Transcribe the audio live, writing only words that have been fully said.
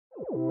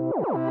Hello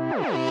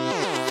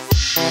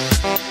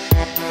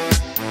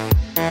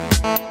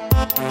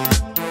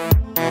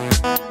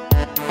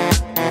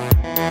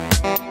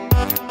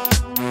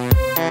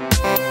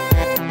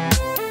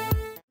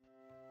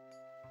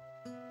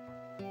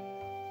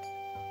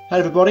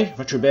everybody,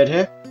 Retrobeard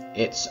here.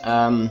 It's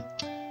time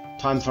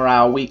for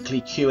our weekly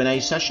Q&A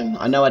session.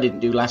 I know I didn't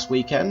do last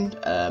weekend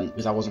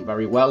because I wasn't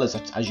very well,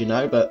 as you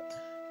know, but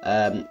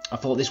I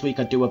thought this week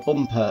I'd do a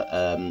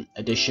bumper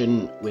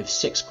edition with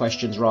 6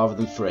 questions rather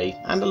than 3,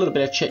 and a little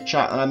bit of chit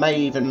chat, and I may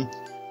even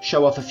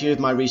show off a few of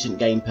my recent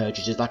game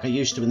purchases like I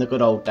used to in the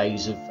good old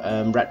days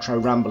of Retro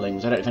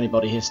Ramblings. I don't know if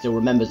anybody here still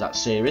remembers that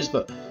series,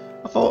 but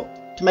I thought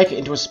to make it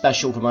into a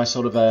special for my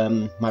sort of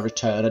my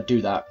return, I'd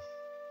do that.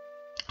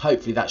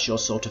 Hopefully that's your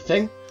sort of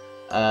thing.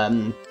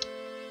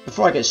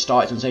 Before I get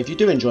started, and say if you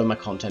do enjoy my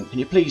content, can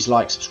you please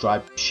like,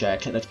 subscribe, share,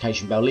 click the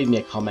notification bell, leave me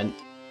a comment.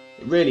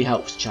 It really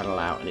helps the channel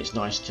out, and it's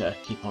nice to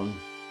keep on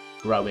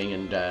growing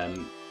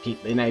and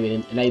keep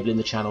enabling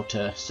the channel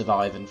to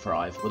survive and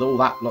thrive. With all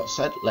that lot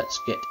said, let's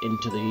get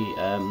into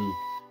the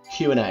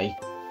Q&A.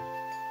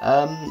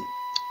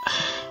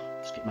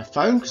 Let's get my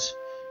phone because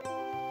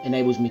it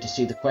enables me to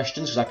see the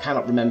questions because I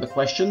cannot remember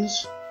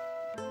questions.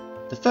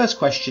 The first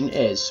question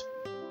is,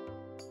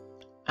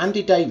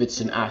 Andy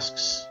Davidson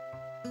asks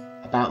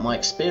about my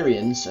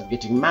experience of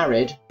getting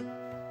married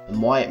and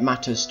why it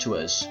matters to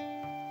us.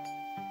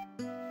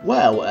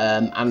 Well,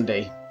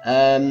 Andy,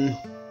 I'll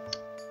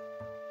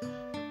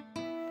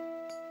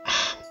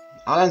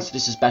answer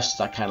this as best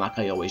as I can, like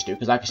I always do,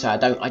 because like I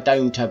said, I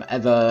don't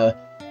ever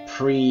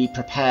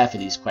prepare for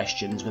these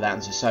questions with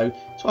answers, so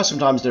that's why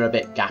sometimes they're a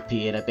bit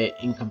gappy and a bit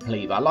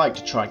incomplete, but I like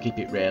to try and keep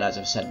it real, as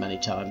I've said many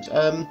times.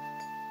 My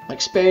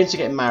experience of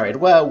getting married,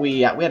 well,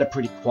 we had a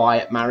pretty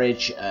quiet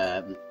marriage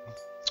in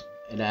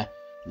a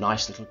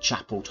nice little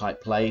chapel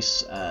type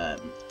place, a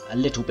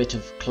little bit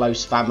of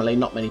close family,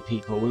 not many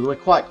people. We were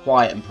quite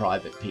quiet and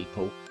private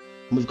people,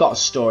 and we've got a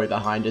story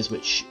behind us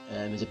which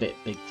is a bit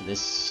big for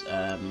this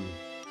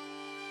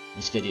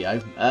this video,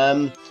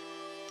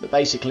 but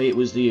basically it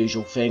was the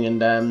usual thing,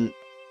 and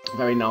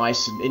very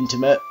nice and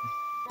intimate,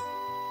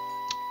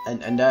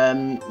 and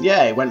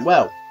yeah, it went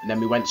well. And then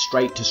we went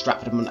straight to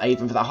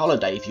Stratford-upon-Avon for that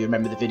holiday, if you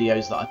remember the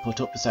videos that I put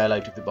up to say hello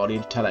to everybody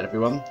and to tell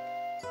everyone.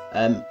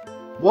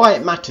 Why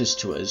it matters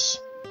to us,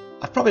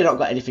 I've probably not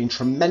got anything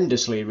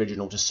tremendously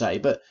original to say,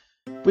 but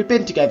we've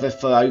been together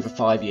for over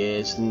 5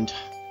 years, and,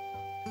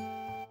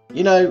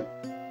 you know,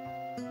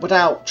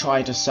 without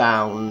trying to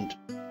sound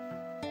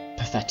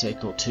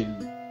pathetic or too,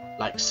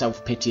 like,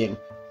 self-pitying,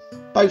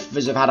 both of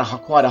us have had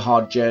quite a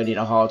hard journey and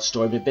a hard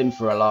story. We've been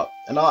through a lot,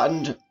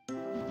 and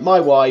my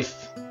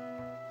wife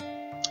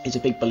is a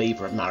big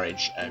believer of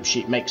marriage.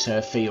 She makes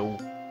her feel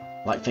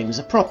like things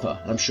are proper,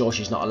 and I'm sure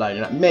she's not alone.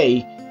 And at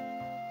me,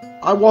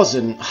 I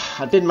wasn't.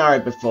 I'd been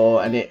married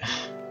before, and it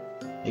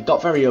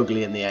got very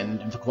ugly in the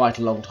end, and for quite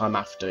a long time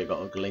after it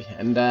got ugly.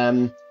 And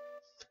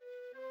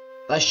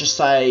let's just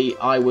say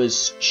I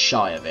was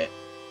shy of it.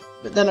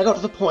 But then I got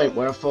to the point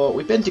where I thought,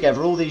 we've been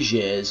together all these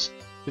years,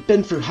 we've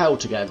been through hell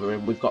together,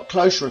 and we've got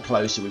closer and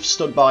closer, we've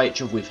stood by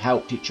each other, we've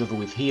helped each other,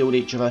 we've healed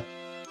each other,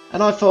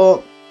 and I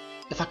thought,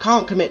 if I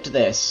can't commit to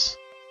this,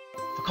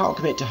 if I can't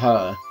commit to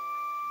her,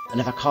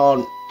 and if I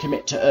can't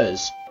commit to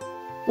us,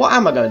 what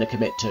am I going to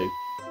commit to?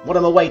 What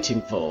am I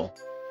waiting for?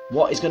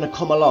 What is going to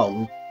come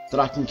along that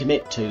I can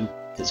commit to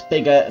that's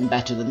bigger and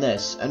better than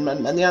this? And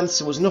the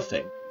answer was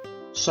nothing.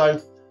 So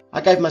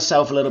I gave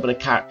myself a little bit of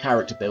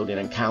character building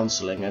and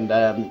counselling,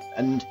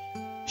 and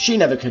she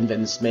never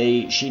convinced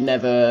me. She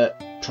never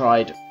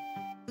tried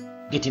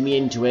getting me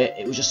into it.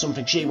 It was just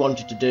something she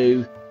wanted to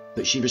do,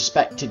 but she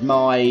respected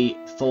my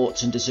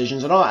thoughts and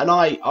decisions, and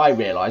I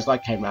realised, I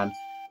came round,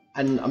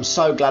 and I'm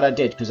so glad I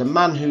did, because a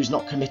man who's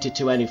not committed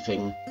to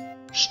anything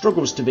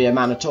struggles to be a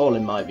man at all,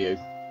 in my view.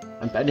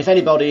 And if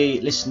anybody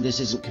listening to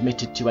this isn't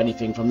committed to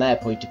anything from their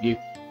point of view,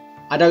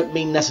 I don't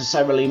mean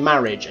necessarily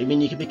marriage. I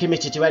mean, you can be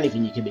committed to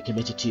anything. You can be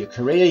committed to your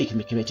career, you can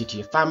be committed to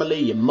your family,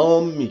 your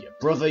mum, your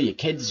brother, your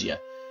kids, your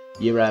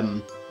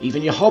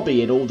even your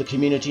hobby and all the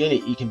community in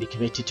it. You can be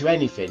committed to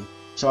anything.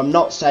 So I'm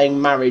not saying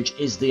marriage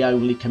is the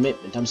only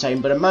commitment. I'm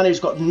saying, but a man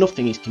who's got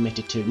nothing he's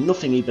committed to,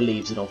 nothing he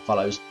believes in or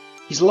follows,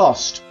 he's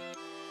lost.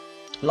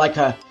 Like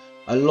a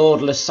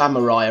lordless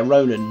samurai, a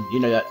ronin, you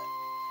know,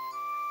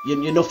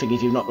 you're nothing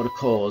if you've not got a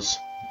cause.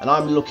 And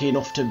I'm lucky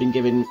enough to have been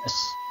given,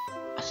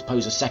 I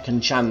suppose, a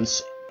second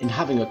chance in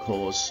having a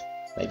cause.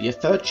 Maybe a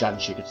third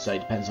chance, you could say,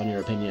 depends on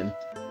your opinion.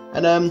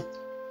 And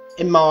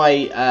in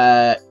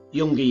my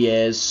younger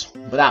years,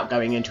 without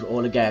going into it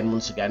all again,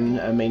 once again,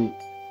 I mean,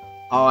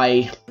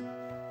 I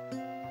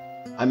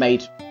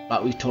made,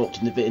 like we've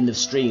talked in the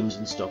streams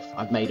and stuff,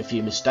 I've made a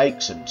few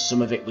mistakes, and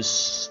some of it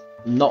was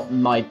not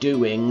my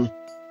doing,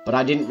 but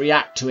I didn't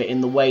react to it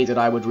in the way that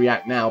I would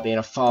react now, being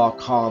a far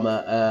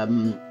calmer.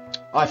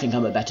 I think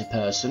I'm a better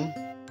person.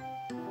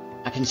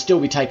 I can still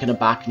be taken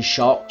aback and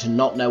shocked and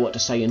not know what to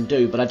say and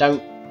do, but I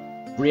don't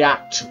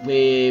react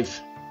with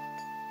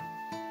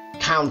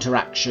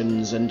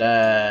counteractions and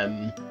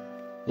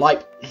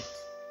like,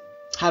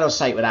 how do I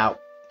say it without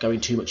going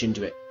too much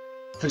into it?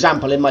 for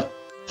example, in my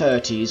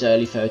 30s,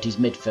 early 30s,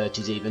 mid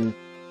 30s even,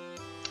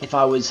 if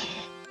I was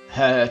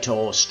hurt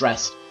or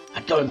stressed,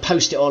 I'd go and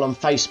post it all on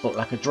Facebook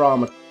like a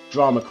drama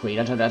queen.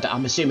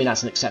 I'm assuming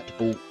that's an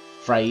acceptable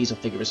phrase or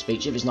figure of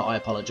speech. If it's not, I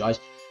apologise.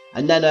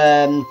 And then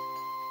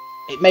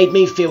it made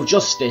me feel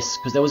justice,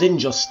 because there was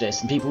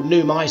injustice and people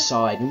knew my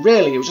side, and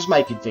really it was just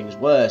making things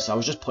worse. I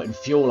was just putting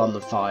fuel on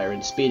the fire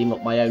and speeding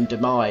up my own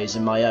demise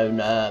and my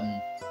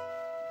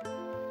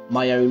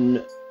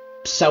own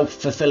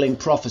self-fulfilling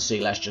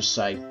prophecy, let's just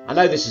say. I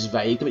know this is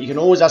vague, but you can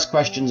always ask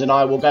questions and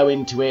I will go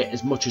into it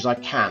as much as I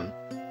can.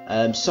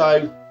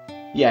 So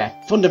yeah,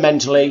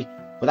 fundamentally,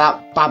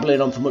 without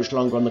babbling on for much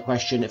longer on the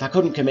question, if I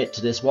couldn't commit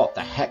to this, what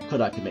the heck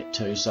could I commit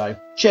to? So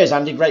cheers,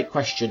 Andy, great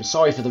question.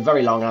 Sorry for the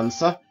very long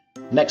answer.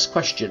 Next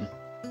question,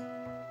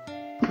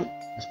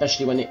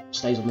 especially when it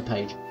stays on the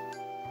page.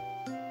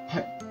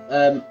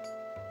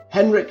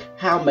 Henrik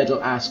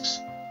Howmedal asks,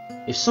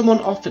 if someone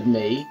offered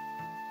me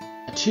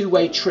a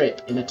two-way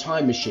trip in a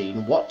time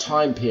machine, what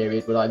time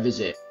period would I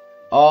visit?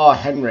 Oh,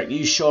 Henrik,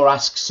 you sure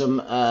ask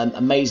some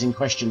amazing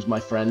questions, my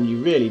friend.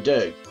 You really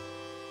do.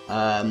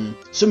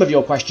 Some of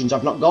your questions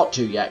I've not got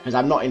to yet because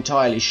I'm not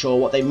entirely sure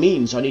what they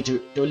mean, so I need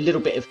to do a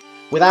little bit of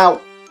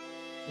without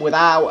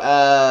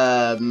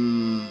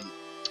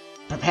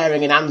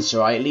preparing an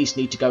answer. I at least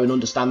need to go and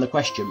understand the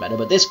question better.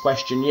 But this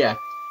question, yeah,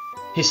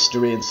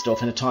 history and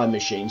stuff in a time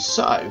machine.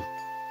 So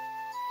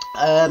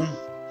I'm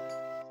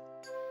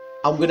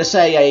going to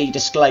say a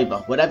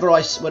disclaimer. Whatever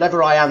I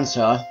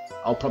answer,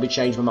 I'll probably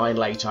change my mind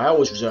later. I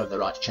always reserve the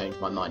right to change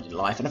my mind in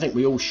life, and I think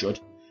we all should.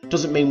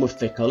 Doesn't mean we're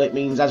fickle. It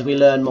means as we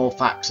learn more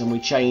facts and we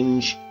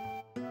change,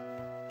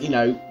 you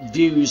know,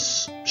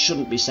 views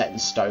shouldn't be set in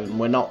stone.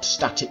 We're not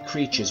static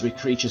creatures. We're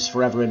creatures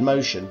forever in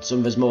motion. Some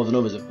of us more than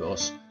others, of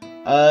course.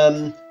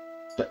 But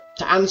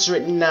to answer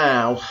it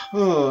now,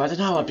 I don't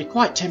know. I'd be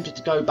quite tempted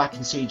to go back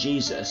and see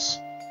Jesus,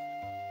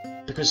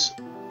 because,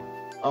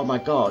 oh my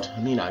God,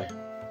 you know,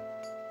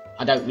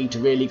 I don't need to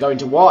really go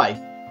into why.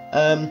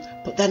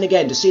 But then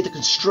again, to see the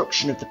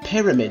construction of the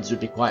pyramids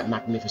would be quite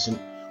magnificent.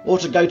 Or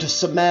to go to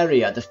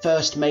Sumeria, the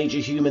first major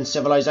human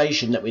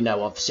civilization that we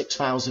know of,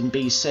 6000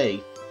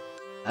 BC.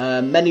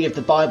 Many of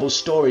the Bible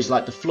stories,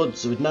 like the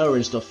floods with Noah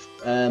and stuff,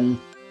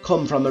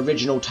 come from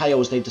original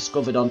tales they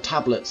discovered on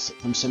tablets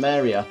from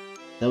Sumeria.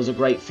 There was a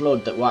great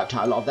flood that wiped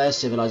out a lot of their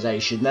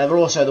civilization. They were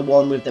also the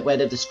one with where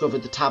they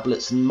discovered the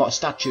tablets and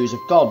statues of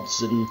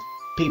gods and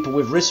people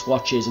with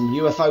wristwatches and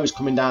UFOs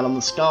coming down on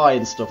the sky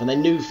and stuff. And they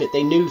knew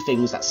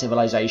things, that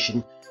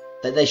civilization,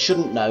 that they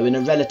shouldn't know in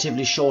a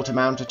relatively short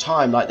amount of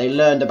time. Like they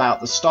learned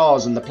about the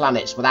stars and the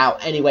planets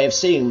without any way of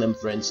seeing them,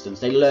 for instance.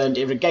 They learned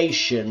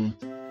irrigation,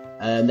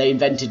 they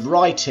invented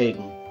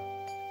writing,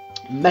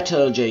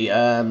 metallurgy,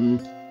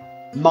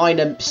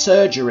 minor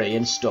surgery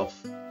and stuff.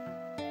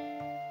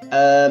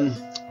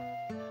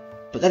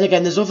 But then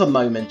again, there's other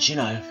moments, you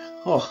know.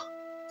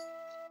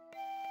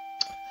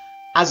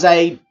 As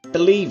a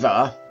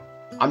believer,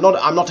 I'm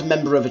not a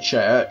member of a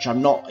church.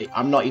 I'm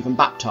not even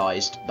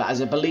baptized. But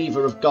as a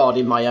believer of God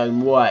in my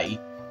own way,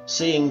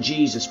 seeing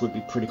Jesus would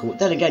be pretty cool.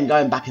 Then again,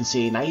 going back and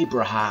seeing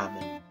Abraham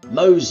and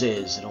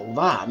Moses and all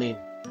that. I mean,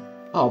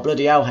 oh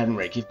bloody hell,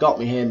 Henrik, you've got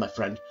me here, my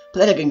friend. But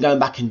then again, going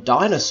back in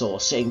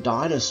dinosaurs, seeing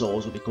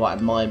dinosaurs would be quite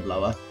a mind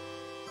blower.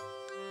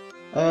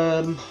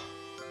 I'm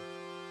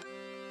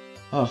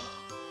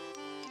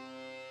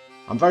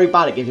very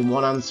bad at giving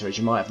one answer, as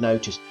you might have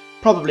noticed.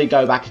 Probably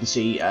go back and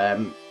see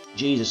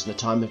Jesus in the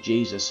time of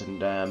Jesus,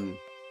 and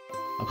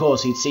of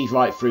course he'd see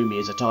right through me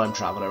as a time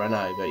traveller, I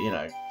know, but you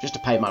know, just to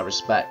pay my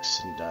respects.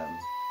 And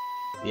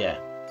yeah,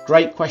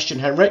 great question,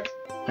 Henrik.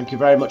 Thank you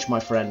very much, my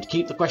friend.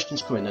 Keep the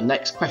questions coming. The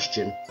next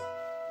question,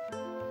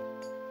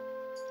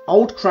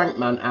 Old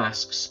Crankman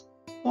asks,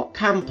 what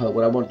camper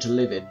would I want to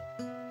live in?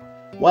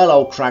 Well,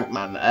 Old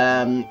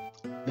Crankman,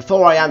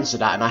 before I answer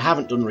that, and I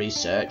haven't done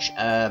research,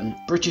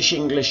 British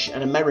English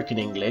and American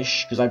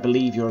English, because I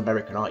believe you're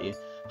American, aren't you,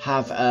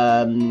 have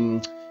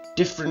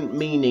different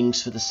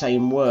meanings for the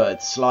same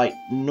word, slight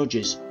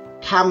nudges.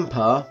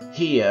 Camper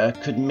here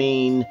could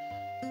mean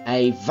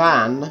a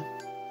van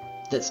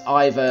that's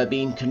either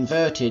been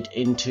converted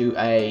into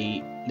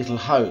a little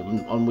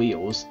home on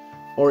wheels,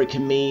 or it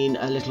can mean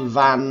a little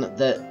van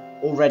that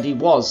already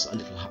was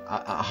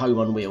a home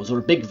on wheels, or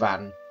a big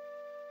van.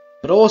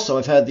 But also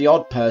I've heard the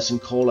odd person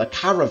call a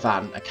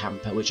caravan a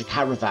camper, which a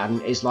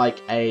caravan is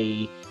like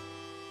a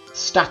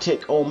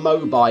static or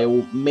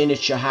mobile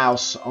miniature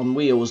house on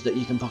wheels that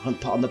you can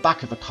put on the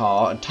back of a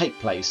car and take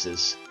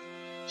places.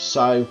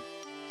 So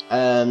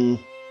I'm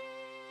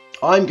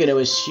going to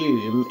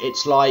assume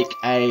it's like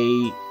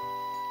a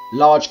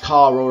large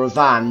car or a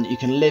van that you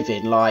can live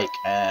in, like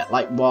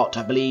what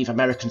I believe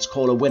Americans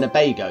call a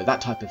Winnebago, that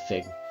type of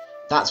thing.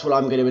 That's what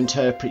I'm going to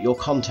interpret your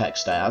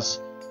context as.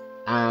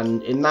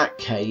 And in that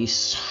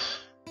case,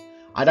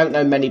 I don't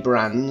know many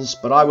brands,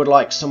 but I would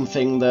like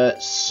something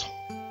that's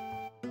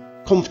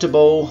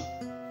comfortable,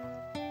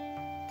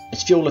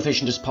 as fuel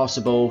efficient as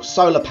possible,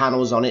 solar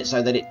panels on it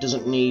so that it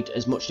doesn't need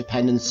as much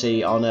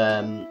dependency on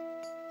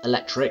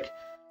electric,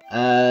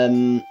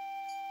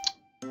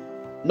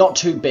 Not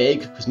too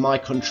big, because my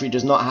country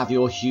does not have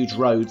your huge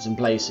roads and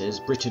places.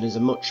 Britain is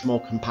a much more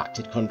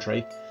compacted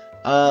country.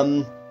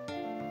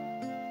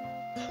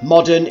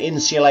 Modern,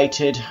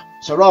 insulated.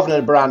 So rather than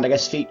a brand, I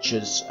guess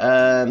features.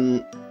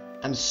 And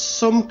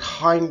some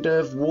kind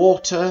of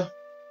water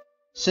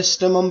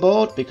system on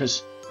board,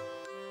 because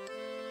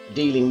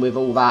dealing with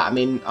all that, I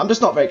mean, I'm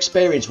just not very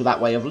experienced with that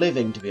way of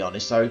living, to be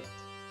honest. So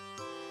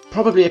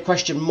probably a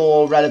question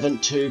more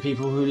relevant to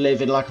people who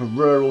live in like a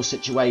rural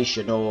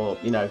situation, or,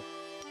 you know,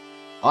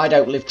 I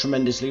don't live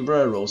tremendously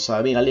rural, so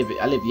I mean, I live in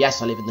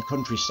the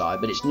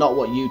countryside, but it's not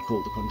what you'd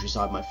call the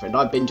countryside, my friend.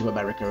 I've been to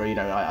America, you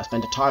know, I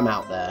spent a time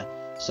out there,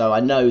 so I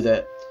know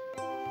that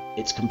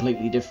it's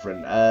completely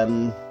different.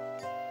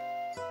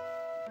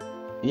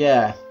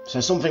 Yeah, so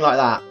something like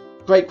that.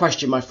 Great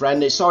question, my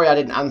friend. Sorry I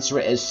didn't answer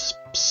it as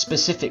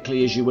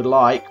specifically as you would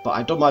like, but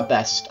I've done my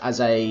best as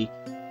a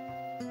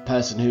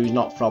person who's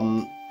not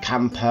from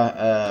camper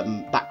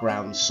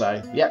backgrounds.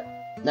 So, yep,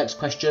 next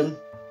question.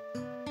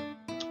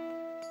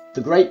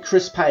 The great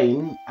Chris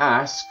Payne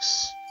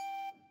asks,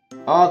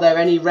 are there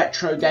any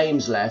retro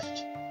games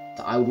left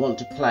that I would want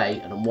to play,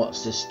 and on what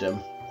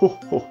system?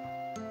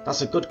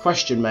 That's a good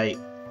question, mate.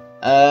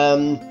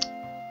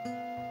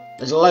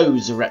 There's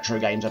loads of retro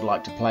games I'd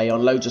like to play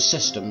on loads of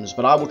systems,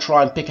 but I will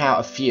try and pick out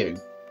a few,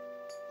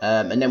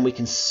 and then we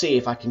can see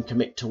if I can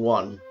commit to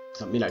one.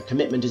 You know,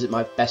 commitment isn't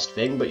my best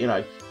thing, but you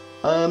know,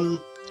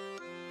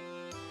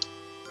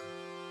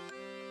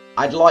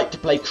 I'd like to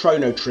play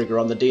Chrono Trigger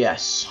on the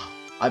DS.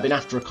 I've been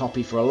after a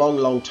copy for a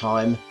long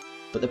time,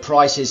 but the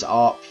prices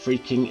are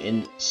freaking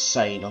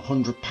insane.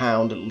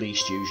 £100 at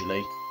least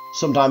usually.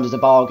 Sometimes there's a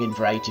bargain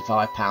for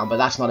 £85, but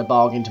that's not a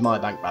bargain to my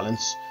bank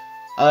balance.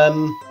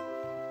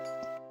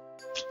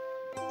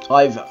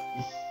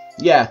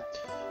 Yeah,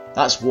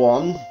 that's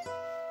one.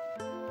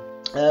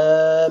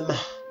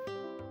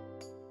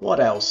 What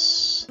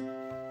else?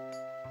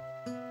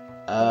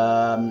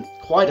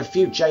 Quite a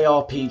few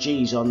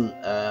JRPGs on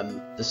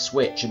the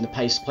Switch and the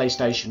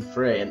PlayStation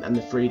 3 and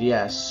the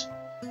 3DS.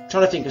 I'm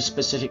trying to think of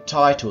specific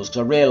titles,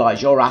 because I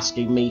realise you're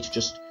asking me to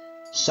just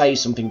say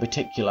something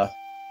particular.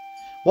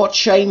 What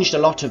changed a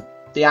lot of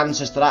the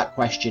answers to that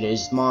question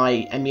is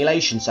my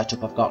emulation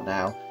setup I've got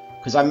now,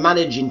 because I'm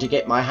managing to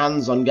get my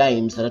hands on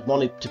games that I'd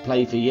wanted to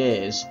play for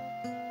years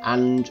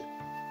and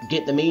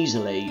get them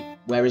easily,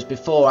 whereas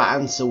before our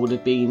answer would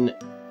have been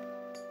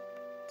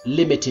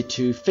limited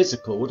to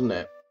physical, wouldn't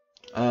it?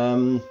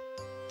 I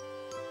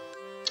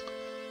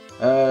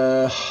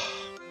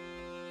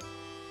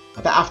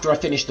bet after I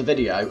finish the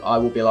video I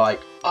will be like,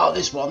 oh,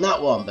 this one,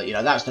 that one, but you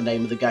know, that's the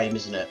name of the game,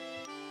 isn't it?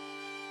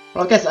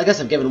 Well, I guess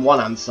I've given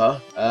one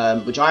answer,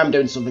 which I am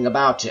doing something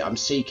about it. I'm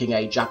seeking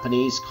a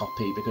Japanese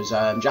copy, because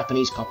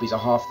Japanese copies are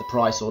half the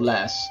price or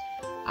less,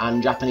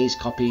 and Japanese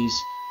copies,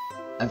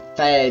 a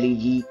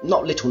fairly,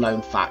 not little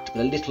known fact,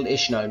 but a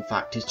little-ish known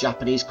fact is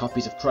Japanese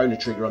copies of Chrono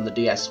Trigger on the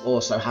DS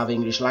also have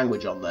English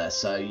language on there,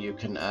 so you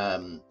can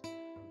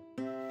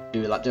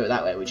do it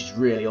that way, which is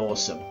really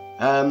awesome.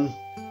 Damn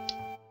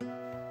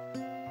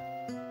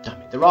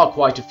it, there are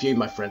quite a few,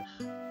 my friend.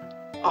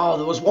 Oh,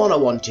 there was one I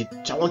wanted.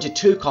 I wanted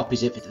 2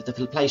 copies of it for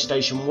the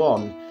PlayStation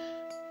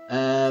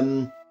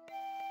 1.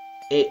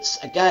 It's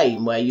a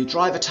game where you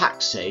drive a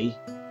taxi,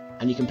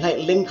 and you can play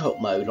it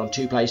link-up mode on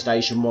 2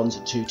 PlayStation 1s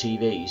and 2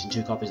 TVs and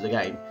 2 copies of the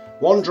game.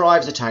 One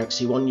drives the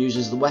taxi, one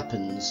uses the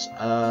weapons,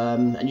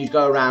 and you'd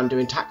go around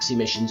doing taxi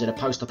missions in a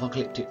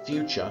post-apocalyptic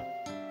future.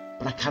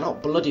 But I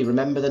cannot bloody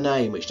remember the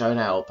name, which don't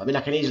help. I mean,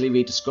 I can easily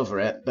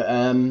rediscover it, but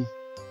no,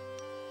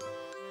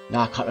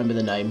 I can't remember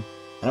the name.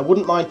 And I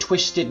wouldn't mind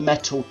Twisted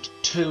Metal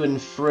 2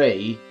 and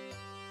 3,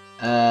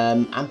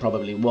 and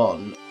probably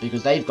 1,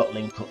 because they've got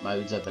link-up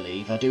modes, I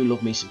believe. I do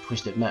love me some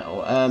Twisted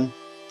Metal.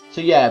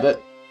 So yeah,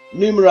 but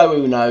numero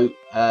uno,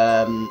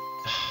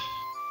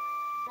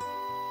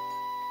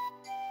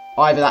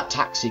 either that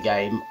taxi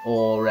game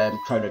or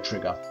Chrono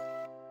Trigger.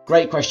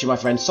 Great question, my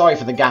friend. Sorry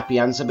for the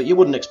gappy answer, but you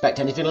wouldn't expect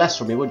anything less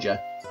from me, would you?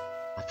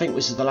 I think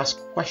this is the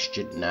last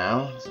question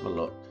now. Let's have a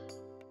look.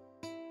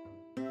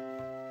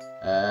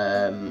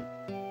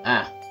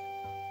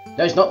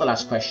 No, it's not the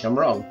last question. I'm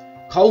wrong.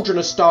 Cauldron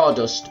of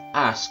Stardust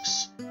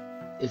asks,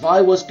 if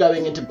I was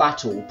going into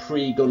battle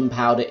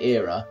pre-gunpowder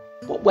era,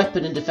 what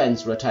weapon and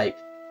defence would I take?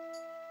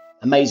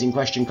 Amazing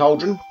question,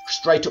 Cauldron.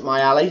 Straight up my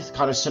alley, the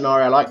kind of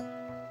scenario I like.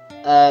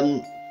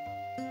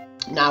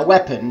 Now,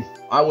 weapon,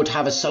 I would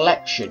have a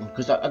selection,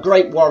 because a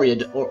great warrior,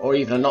 or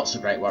even a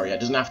not-so-great warrior,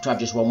 doesn't have to have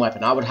just one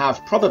weapon. I would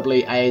have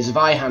probably a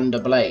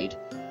Zweihander blade,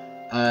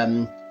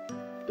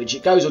 which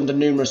it goes under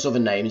numerous other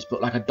names,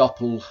 but like a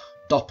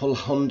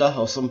Doppelhunder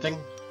or something.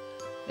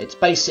 It's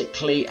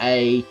basically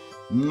a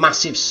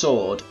massive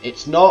sword.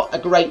 It's not a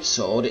great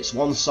sword, it's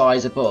one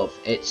size above.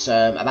 It's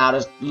about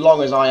as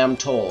long as I am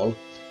tall.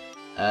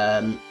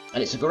 And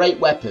it's a great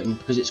weapon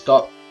because it's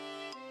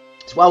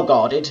well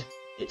guarded.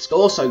 It's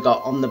also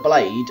got on the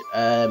blade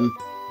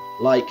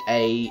like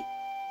a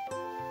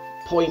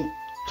point,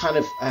 kind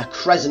of a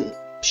crescent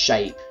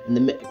shape in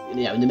the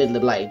middle of the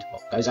blade,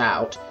 what goes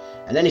out.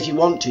 And then if you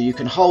want to, you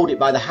can hold it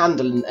by the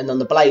handle and on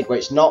the blade where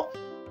it's not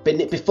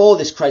before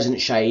this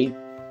crescent shape,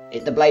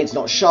 the blade's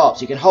not sharp,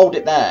 so you can hold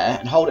it there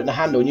and hold it in the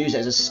handle and use it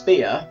as a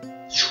spear.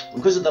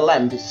 Because of the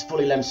length, it's a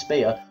fully length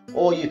spear.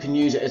 Or you can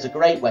use it as a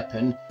great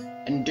weapon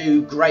and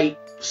do great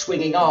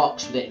swinging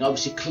arcs with it and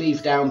obviously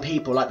cleave down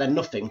people like they're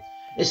nothing.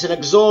 It's an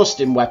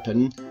exhausting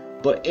weapon,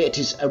 but it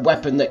is a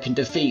weapon that can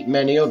defeat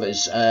many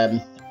others.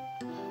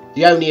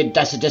 The only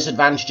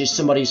disadvantage is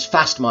somebody's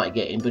fast might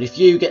get in, but if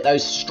you get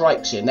those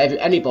strikes in,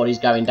 anybody's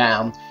going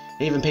down.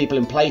 Even people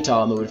in plate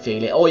armour would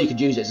feel it. Or you could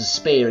use it as a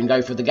spear and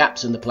go through the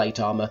gaps in the plate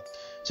armour.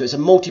 So it's a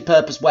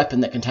multi-purpose weapon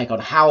that can take on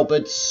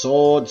halberds,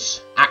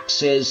 swords,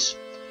 axes.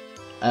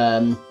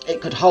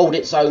 It could hold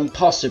its own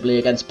possibly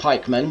against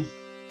pikemen.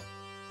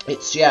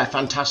 It's, yeah, a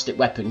fantastic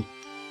weapon.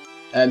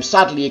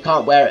 Sadly, you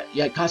can't wear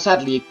it.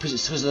 Sadly, because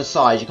of the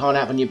size, you can't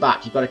have it on your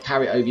back. You've got to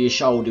carry it over your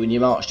shoulder when you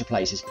march to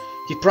places.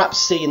 You've perhaps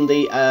seen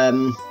the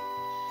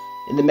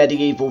in the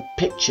medieval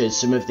pictures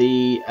some of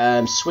the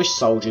Swiss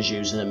soldiers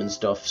using them and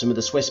stuff. Some of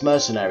the Swiss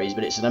mercenaries.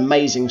 But it's an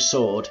amazing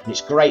sword, and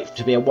it's great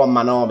to be a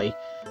one-man army.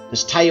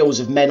 There's tales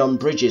of men on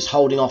bridges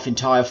holding off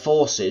entire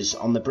forces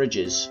on the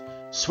bridges,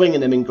 swinging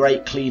them in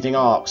great cleaving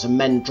arcs, and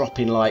men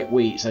dropping like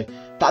wheat. So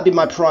that'd be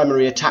my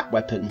primary attack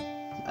weapon.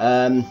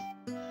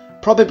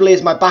 Probably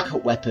as my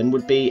backup weapon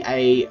would be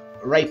a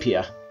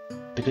rapier,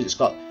 because it's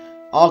got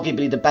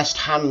arguably the best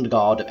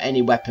handguard of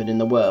any weapon in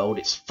the world.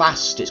 It's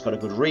fast, it's got a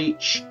good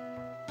reach,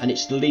 and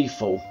it's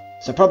lethal.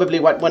 So probably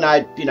when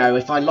I, you know,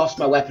 if I lost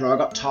my weapon or I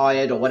got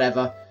tired or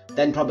whatever,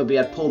 then probably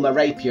I'd pull my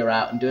rapier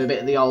out and do a bit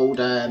of the old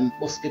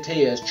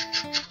musketeers.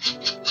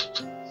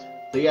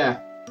 But yeah,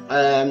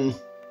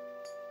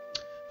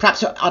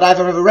 perhaps I'd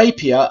either have a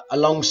rapier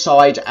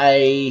alongside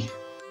a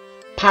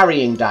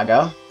parrying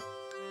dagger,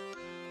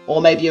 or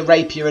maybe a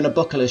rapier and a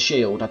buckler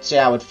shield. I'd see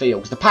how I'd feel,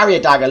 because the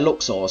parrier dagger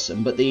looks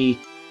awesome, but the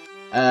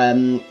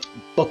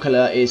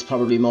buckler is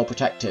probably more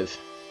protective.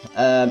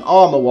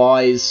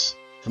 Armour-wise,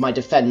 for my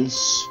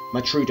defence, my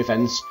true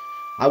defence,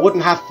 I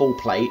wouldn't have full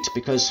plate,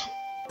 because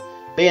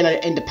being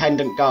an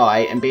independent guy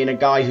and being a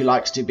guy who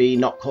likes to be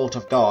not caught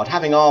off guard,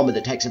 having armour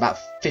that takes about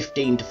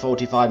 15 to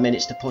 45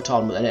 minutes to put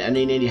on and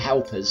you need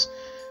helpers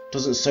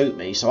doesn't suit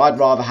me. So I'd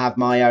rather have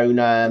my own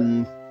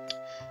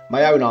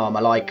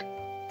armour, like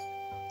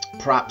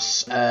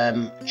perhaps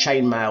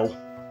chainmail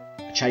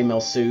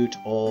suit,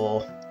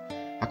 or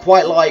I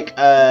quite like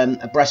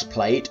a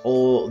breastplate,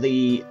 or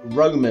the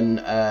Roman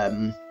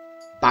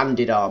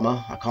banded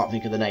armour. I can't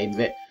think of the name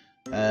of it.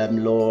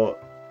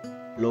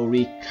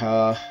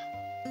 Lorica.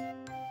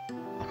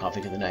 I can't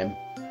think of the name.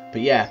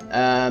 But yeah,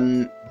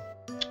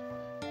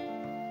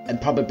 and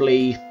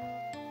probably,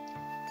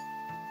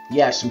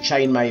 yeah, some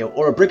chainmail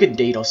or a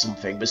brigandine or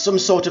something, but some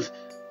sort of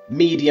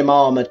medium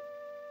armoured,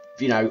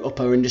 you know,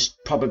 upper, and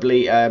just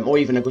probably, or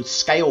even a good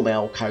scale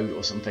mail coat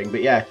or something.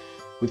 But yeah,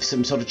 with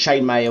some sort of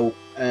chainmail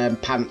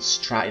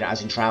pants, you know,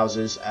 as in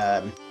trousers.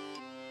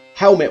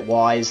 Helmet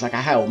wise, like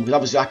a helm, because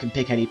obviously I can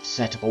pick any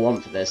setup I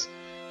want for this.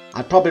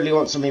 I'd probably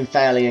want something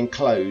fairly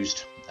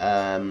enclosed,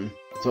 so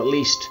at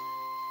least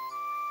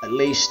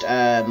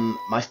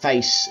my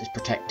face is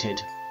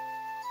protected.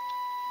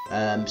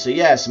 So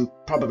yeah,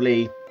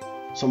 probably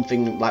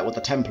something like what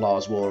the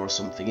Templars wore or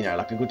something, you know,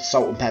 like a good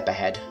salt and pepper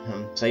head.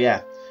 So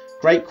yeah,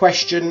 great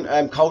question,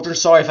 Cauldron.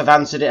 Sorry if I've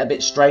answered it a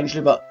bit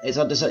strangely, but it's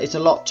a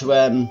lot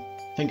to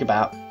think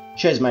about.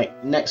 Cheers, mate.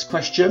 Next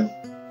question.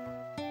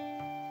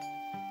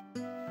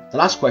 The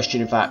last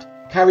question, in fact.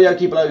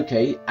 Karaoke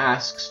Blokey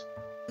asks,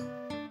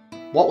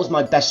 what was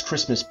my best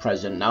Christmas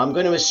present? Now, I'm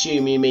going to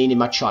assume you mean in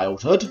my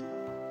childhood,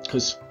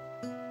 because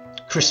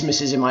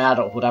Christmases in my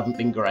adulthood haven't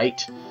been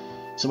great.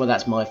 Some of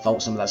that's my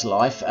fault, some of that's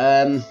life.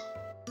 That's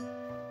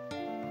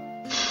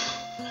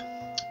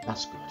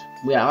good.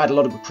 Yeah, I had a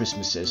lot of good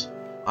Christmases.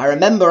 I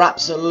remember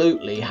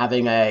absolutely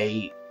having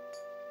a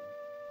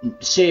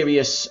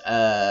serious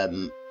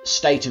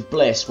state of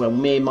bliss when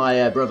me and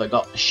my brother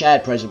got a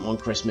shared present one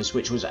Christmas,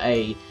 which was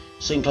a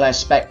Sinclair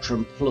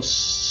Spectrum plus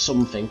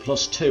something,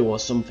 plus 2 or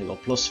something, or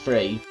plus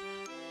 3,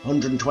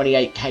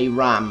 128k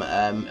RAM,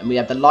 and we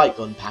had the light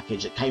gun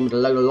package that came with a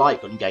load of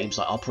light gun games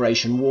like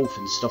Operation Wolf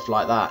and stuff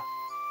like that.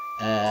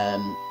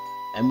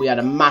 And we had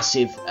a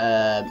massive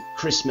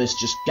Christmas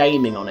just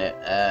gaming on it,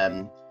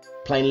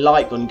 playing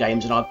light gun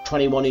games on our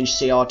 21-inch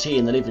CRT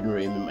in the living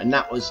room, and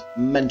that was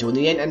mental.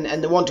 And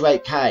the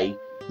 128k,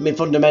 I mean,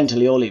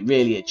 fundamentally all it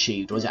really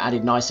achieved was it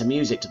added nicer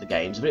music to the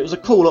games, but it was a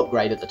cool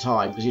upgrade at the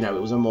time, because, you know,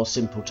 it was a more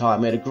simple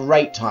time. We had a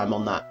great time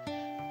on that.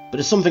 But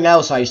there's something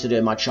else I used to do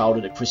in my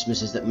childhood at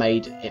Christmases that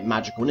made it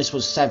magical, and this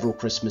was several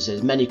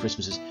Christmases, many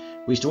Christmases.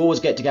 We used to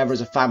always get together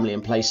as a family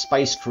and play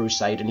Space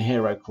Crusade and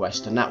Hero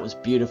Quest, and that was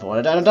beautiful.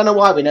 And I don't know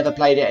why we never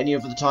played it any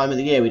other time of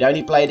the year. We'd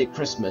only played it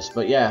Christmas,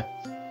 but yeah.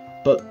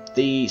 But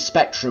the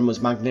Spectrum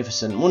was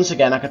magnificent. Once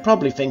again, I could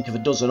probably think of a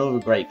dozen other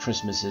great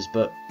Christmases,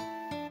 but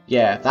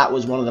yeah, that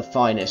was one of the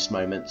finest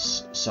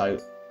moments. So,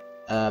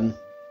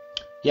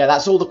 yeah,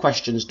 that's all the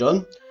questions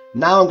done.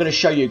 Now I'm going to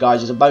show you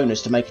guys as a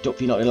bonus to make it up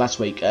for you not in last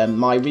week,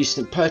 my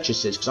recent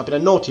purchases, because I've been a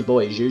naughty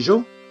boy as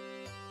usual.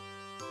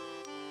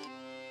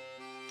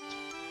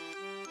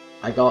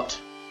 I got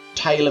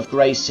Tale of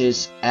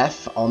Grace's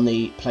F on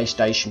the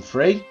PlayStation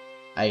 3,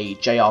 a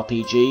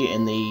JRPG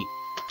in the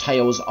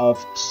Tales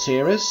of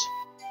series.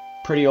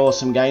 Pretty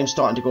awesome game,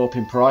 starting to go up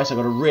in price. I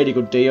got a really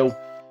good deal.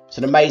 It's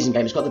an amazing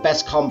game. It's got the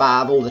best combat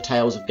out of all the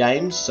Tales of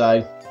games,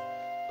 so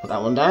put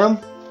that one down.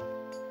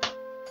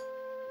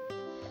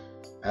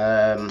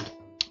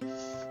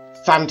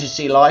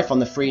 Fantasy Life on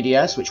the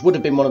 3DS, which would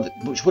have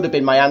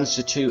been my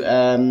answer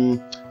to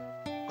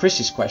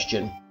Chris's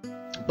question,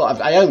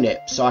 but I own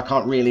it, so I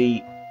can't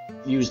really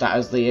use that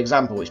as the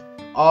example. It's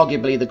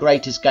arguably the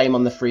greatest game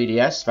on the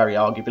 3DS, very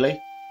arguably.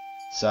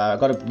 So I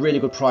got a really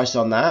good price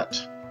on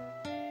that.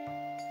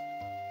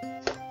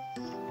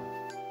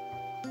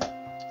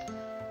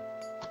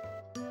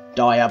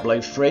 Diablo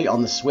 3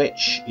 on the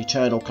Switch,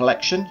 Eternal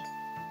Collection.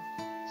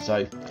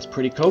 So that's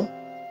pretty cool.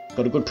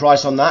 Got a good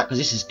price on that because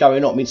this is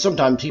going up. I mean,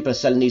 sometimes people are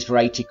selling these for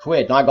 80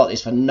 quid, and I got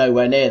this for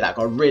nowhere near that.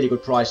 Got a really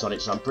good price on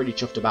it, so I'm pretty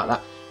chuffed about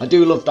that. I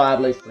do love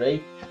Diablo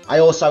 3. I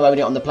also own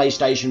it on the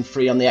PlayStation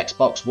 3, on the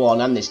Xbox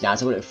One, and this now.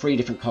 So I've got it on 3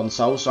 different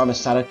consoles, so I'm a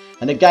seller.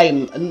 And a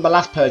game, and my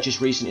last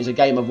purchase recently is a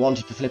game I've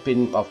wanted for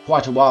flipping, well,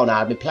 quite a while now.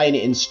 I've been playing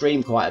it in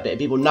stream quite a bit.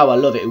 People know I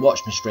love it who watch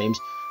my streams.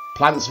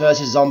 Plants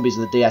vs Zombies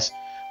on the DS.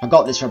 I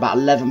got this for about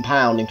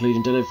 £11,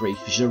 including delivery,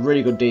 which is a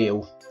really good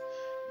deal.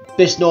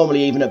 This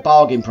normally, even at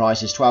bargain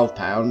price, is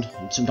 £12,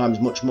 and sometimes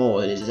much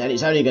more, and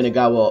it's only going to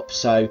go up,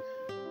 so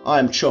I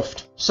am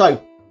chuffed.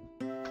 So,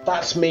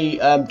 that's me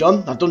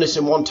done. I've done this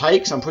in one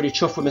take, so I'm pretty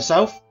chuffed with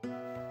myself.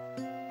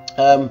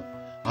 I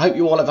hope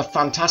you all have a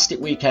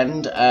fantastic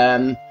weekend.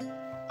 I'm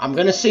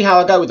going to see how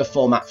I go with the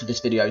format for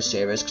this video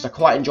series, because I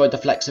quite enjoyed the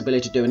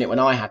flexibility of doing it when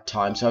I had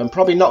time, so I'm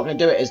probably not going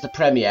to do it as the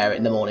premiere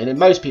in the morning, and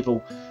most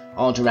people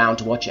aren't around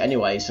to watch it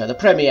anyway, so the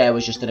premiere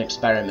was just an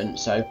experiment,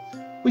 so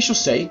we shall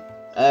see.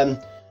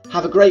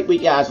 Have a great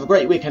week, yeah, have a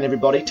great weekend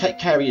everybody, take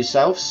care of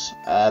yourselves.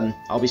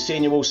 I'll be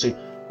seeing you all soon.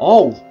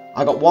 Oh,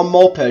 I got one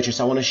more purchase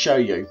I want to show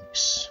you.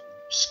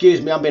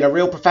 Excuse me, I'm being a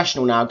real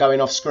professional now, going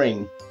off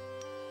screen.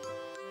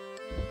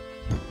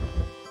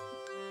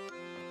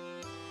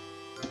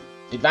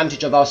 The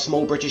advantage of our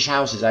small British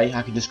houses, eh?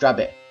 I can just grab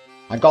it.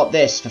 I got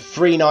this for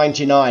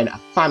 £3.99, a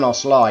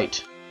Thanos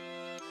Lite.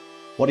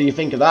 What do you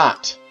think of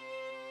that?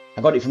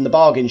 I got it from the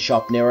bargain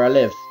shop near where I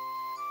live.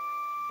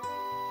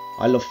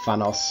 I love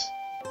Thanos.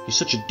 He's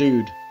such a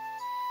dude.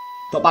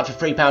 Not bad for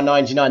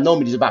 £3.99.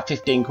 Normally it's about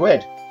 15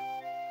 quid.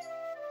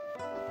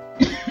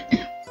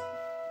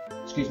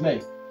 Excuse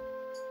me.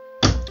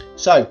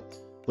 So,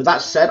 with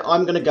that said,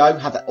 I'm going to go.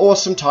 Have an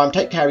awesome time.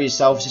 Take care of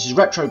yourselves. This is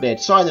RetroBeard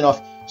signing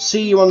off.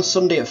 See you on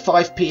Sunday at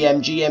 5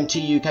 PM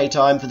GMT UK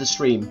time for the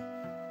stream.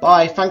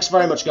 Bye. Thanks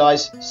very much,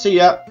 guys. See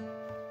ya.